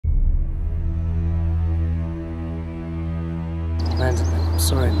I'm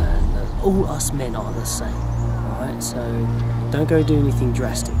sorry, man. All us men are the same, alright? So don't go do anything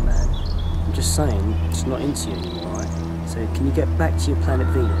drastic, man. I'm just saying, it's not into you anymore, alright? So can you get back to your planet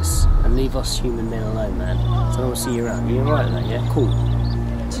Venus and leave us human men alone, man? So I don't want to see you around. You alright, mate? Yeah, cool.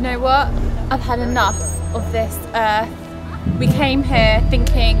 Do you know what? I've had enough of this earth. We came here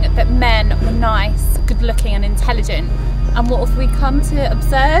thinking that men were nice, good looking and intelligent. And what have we come to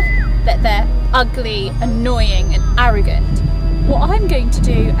observe? That they're ugly, annoying and arrogant. What I'm going to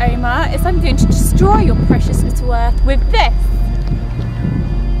do, Omar, is I'm going to destroy your precious little earth with this.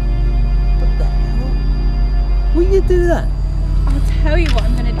 What the hell? Will you do that? I'll tell you what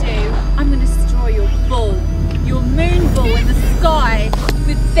I'm going to do. I'm going to destroy your ball, your moon ball in the sky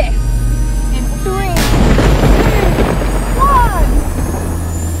with this. In 3, 2, 1.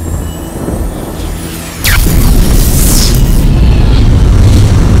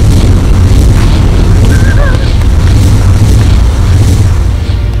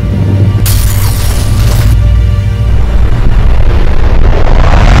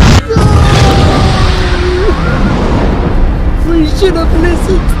 We should have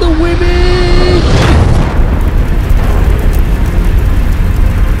listened to the women!